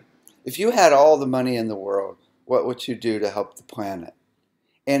 if you had all the money in the world, what would you do to help the planet?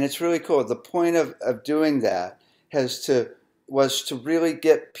 And it's really cool. The point of doing that was to really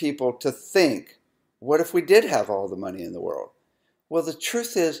get people to think What if we did have all the money in the world? Well, the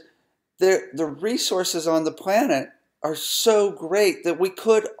truth is, the resources on the planet are so great that we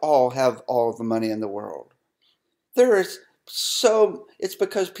could all have all the money in the world. It's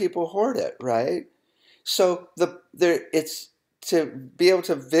because people hoard it, right? So it's to be able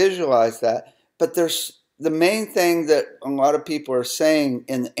to visualize that. But there's the main thing that a lot of people are saying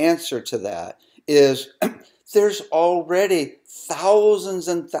in answer to that is there's already thousands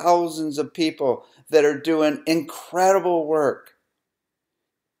and thousands of people that are doing incredible work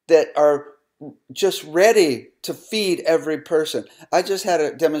that are just ready to feed every person. I just had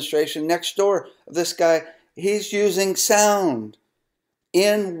a demonstration next door of this guy. He's using sound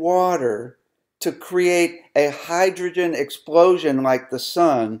in water to create a hydrogen explosion like the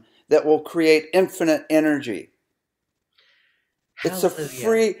sun that will create infinite energy.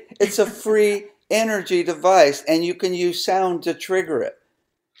 Hallelujah. It's a free energy device, and you can use sound to trigger it,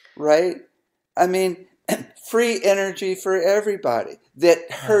 right? I mean, free energy for everybody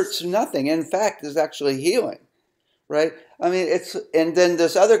that hurts Yes. nothing. In fact, is actually healing, right? I mean, and then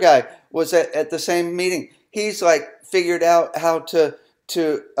this other guy was at the same meeting. He's like figured out how to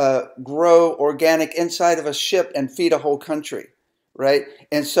grow organic inside of a ship and feed a whole country, right?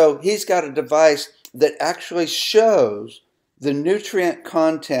 And so he's got a device that actually shows the nutrient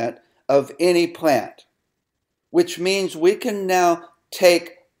content of any plant, which means we can now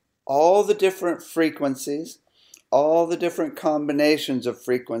take all the different frequencies, all the different combinations of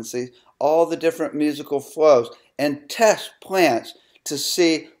frequencies, all the different musical flows, and test plants to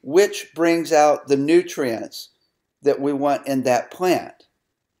see which brings out the nutrients that we want in that plant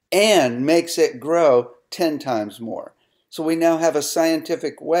and makes it grow 10 times more. So we now have a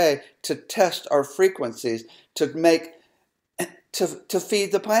scientific way to test our frequencies to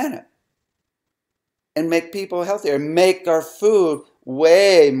feed the planet and make people healthier, make our food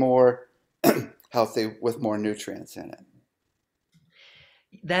way more healthy with more nutrients in it.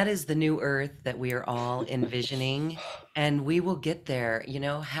 That is the new earth that we are all envisioning, and we will get there.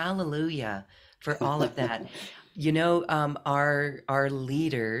 Hallelujah for all of that. Our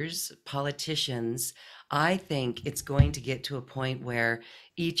leaders, politicians, I think it's going to get to a point where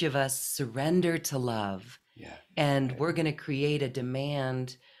each of us surrender to love, Yeah. and we're going to create a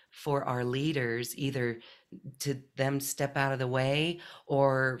demand for our leaders, either to them step out of the way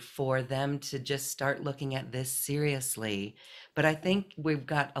or for them to just start looking at this seriously. But I think we've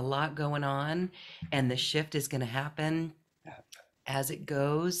got a lot going on, and the shift is going to happen as it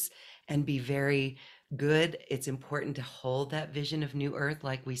goes and be very good. It's important to hold that vision of New Earth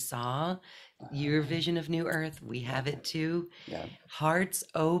like we saw. Your vision of New Earth, we have it too. Yeah. Hearts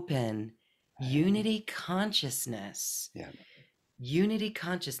open, unity consciousness. Yeah. Unity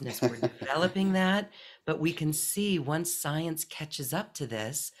consciousness, we're developing that, but we can see once science catches up to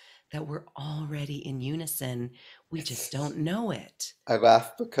this that we're already in unison. We just don't know it. I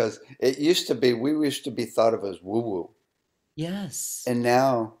laugh because we used to be thought of as woo-woo. Yes. And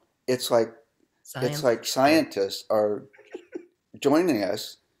now it's like scientists are joining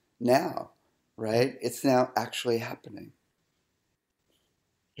us now, right? It's now actually happening.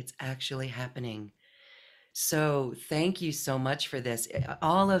 It's actually happening. So thank you so much for this.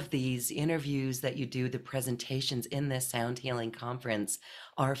 All of these interviews that you do, the presentations in this Sound Healing Conference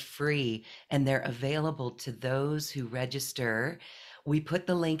are free, and they're available to those who register. We put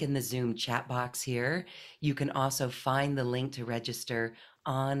the link in the Zoom chat box here. You can also find the link to register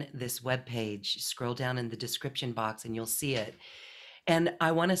on this webpage. Scroll down in the description box and you'll see it. And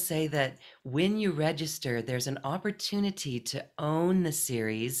I want to say that when you register, there's an opportunity to own the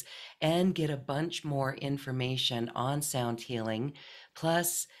series and get a bunch more information on sound healing,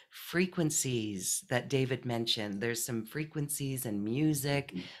 plus frequencies that David mentioned. There's some frequencies and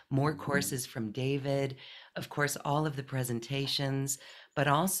music, more courses from David, of course, all of the presentations, but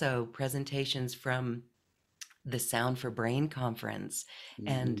also presentations from the Sound for Brain Conference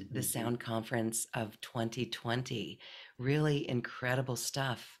and the Sound Conference of 2020. Really incredible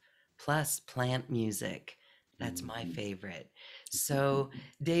stuff, plus plant music. That's my favorite. So,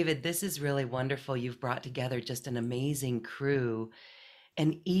 David, this is really wonderful. You've brought together just an amazing crew,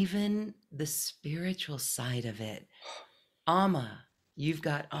 and even the spiritual side of it. Amma, you've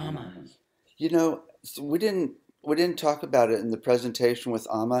got Amma. You know, we didn't talk about it in the presentation with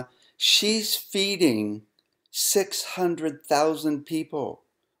Amma. She's feeding 600,000 people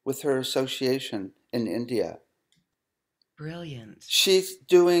with her association in India. Brilliant. She's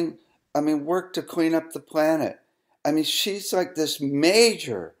doing, work to clean up the planet. She's like this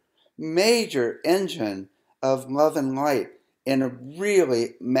major, major engine of love and light in a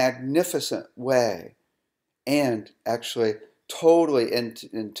really magnificent way. And actually totally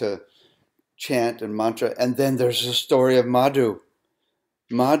into chant and mantra. And then there's the story of Madhu.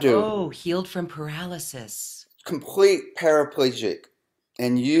 Madhu, Oh, healed from paralysis. complete paraplegic,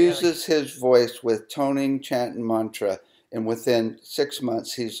 and Really? uses his voice with toning, chant, and mantra. And within 6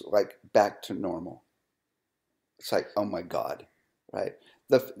 months, he's like back to normal. It's like, oh my God, right?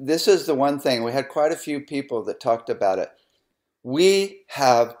 This is the one thing. We had quite a few people that talked about it. We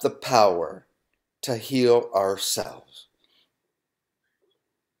have the power to heal ourselves,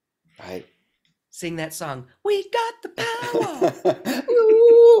 right? Sing that song. We got the power.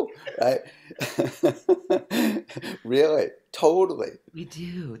 Woo! Right? Really, totally. We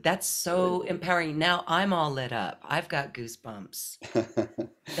do. That's so empowering. Now I'm all lit up. I've got goosebumps.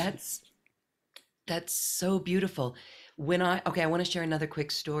 That's that's so beautiful. I want to share another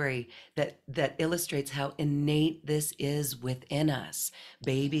quick story that illustrates how innate this is within us.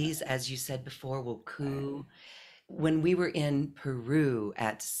 Babies, as you said before, will Right, coo. When we were in Peru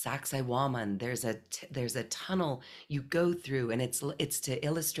at Sacsayhuaman, there's a tunnel you go through, and it's to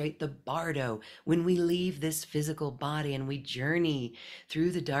illustrate the bardo. When we leave this physical body and we journey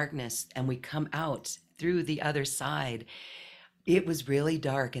through the darkness and we come out through the other side, it was really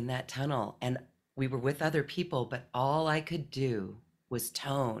dark in that tunnel, and we were with other people, but all I could do was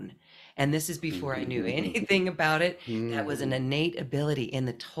tone. And this is before I knew anything about it. That was an innate ability in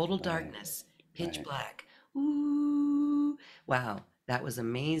the total right, darkness, pitch right. black. Ooh, wow, that was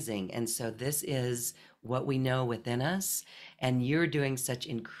amazing. And so this is what we know within us, and you're doing such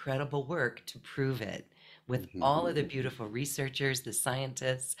incredible work to prove it with all of the beautiful researchers, the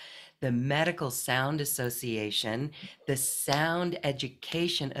scientists, the Medical Sound Association, the Sound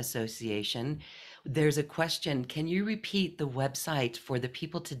Education Association. There's a question. Can you repeat the website for the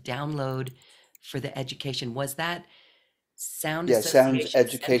people to download for the education? Was that Sound Yeah,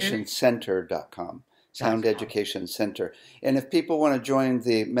 Association Center? soundeducationcenter.com. Dot Sound com. Education Center. And if people want to join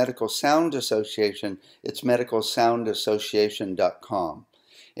the Medical Sound Association, it's medicalsoundassociation.com.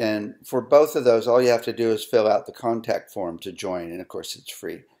 And for both of those, all you have to do is fill out the contact form to join. And of course, it's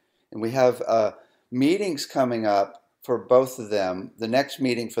free. And we have meetings coming up for both of them. The next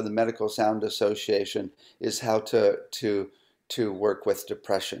meeting for the Medical Sound Association is how to work with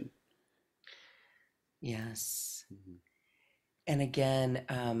depression. Yes. Mhm. And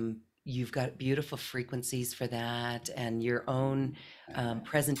again, you've got beautiful frequencies for that, and your own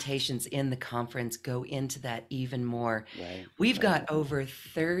presentations in the conference go into that even more. Right, We've right. got over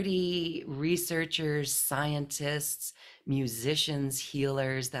 30 researchers, scientists, musicians,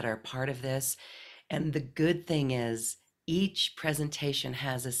 healers that are part of this. And the good thing is, each presentation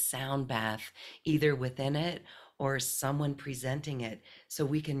has a sound bath either within it or someone presenting it. So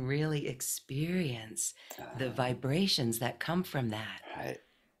we can really experience the vibrations that come from that. Right.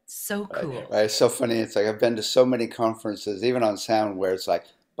 So Right, cool. right. It's so funny. It's like I've been to so many conferences, even on sound, where it's like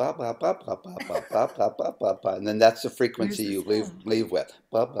blah blah blah blah blah blah blah blah blah blah blah, and then that's the Where's frequency the you leave sound? leave with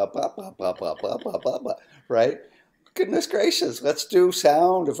blah blah blah blah blah blah blah blah blah blah. Right? Goodness gracious, let's do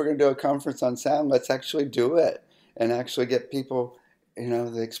sound. If we're going to do a conference on sound, let's actually do it and actually get people,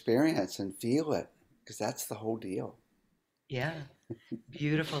 the experience and feel it, because that's the whole deal. Yeah.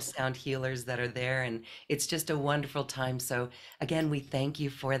 Beautiful sound healers that are there. And it's just a wonderful time. So, again, we thank you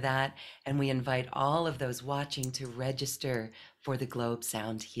for that. And we invite all of those watching to register for the Globe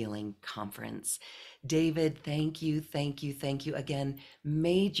Sound Healing Conference. David, thank you, thank you, thank you again.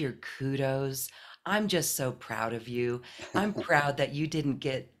 Major kudos. I'm just so proud of you. I'm proud that you didn't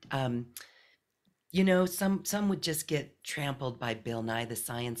get, some would just get trampled by Bill Nye the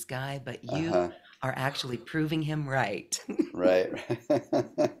Science Guy, but you Uh-huh. are actually proving him right. Right.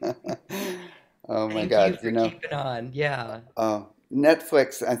 Oh my Thank you God. for keeping on. Yeah.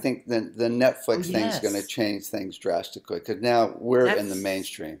 Netflix, I think the Oh, Netflix thing is going to yes. change things drastically because now we're in the That's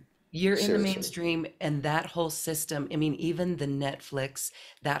mainstream. You're in the Seriously. mainstream, and that whole system, I mean, even the Netflix,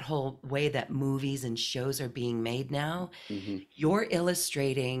 that whole way that movies and shows are being made now, Hmm. you're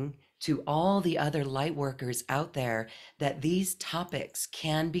illustrating to all the other light workers out there that these topics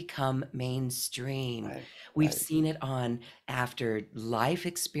can become mainstream. Right, We've right. seen it on after life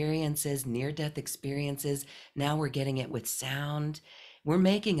experiences, near death experiences. Now we're getting it with sound. We're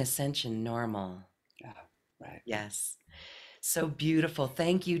making ascension normal. Yeah, right. Yes. So beautiful.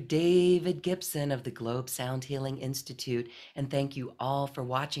 Thank you, David Gibson of the Globe Sound Healing Institute. And thank you all for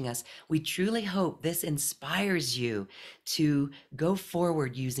watching us. We truly hope this inspires you to go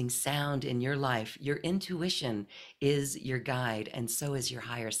forward using sound in your life. Your intuition is your guide, and so is your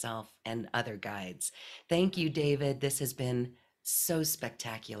higher self and other guides. Thank you, David. This has been so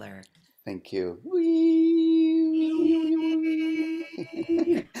spectacular. Thank you. Wee.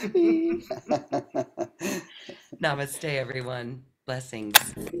 Namaste, everyone. Blessings.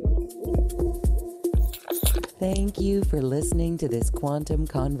 Thank you for listening to this quantum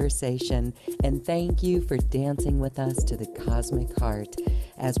conversation, and thank you for dancing with us to the cosmic heart.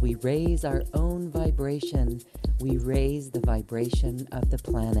 As we raise our own vibration, we raise the vibration of the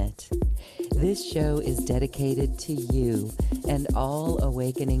planet. This show is dedicated to you and all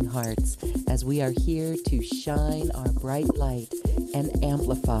awakening hearts, as we are here to shine our bright light and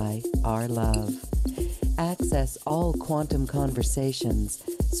amplify our love. Access all quantum conversations,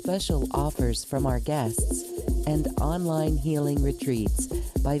 special offers from our guests, and online healing retreats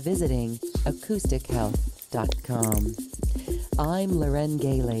by visiting acoustichealth.com. I'm Loren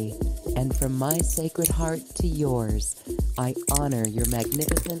Gailey, and from my sacred heart to yours, I honor your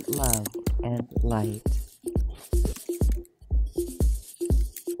magnificent love and light.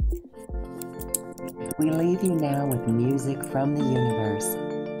 We leave you now with music from the universe.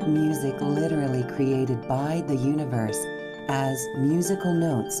 Music literally created by the universe, as musical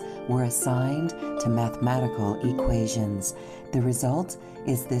notes were assigned to mathematical equations. The result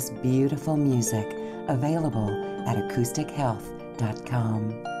is this beautiful music, available at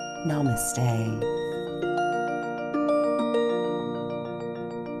acoustichealth.com. Namaste.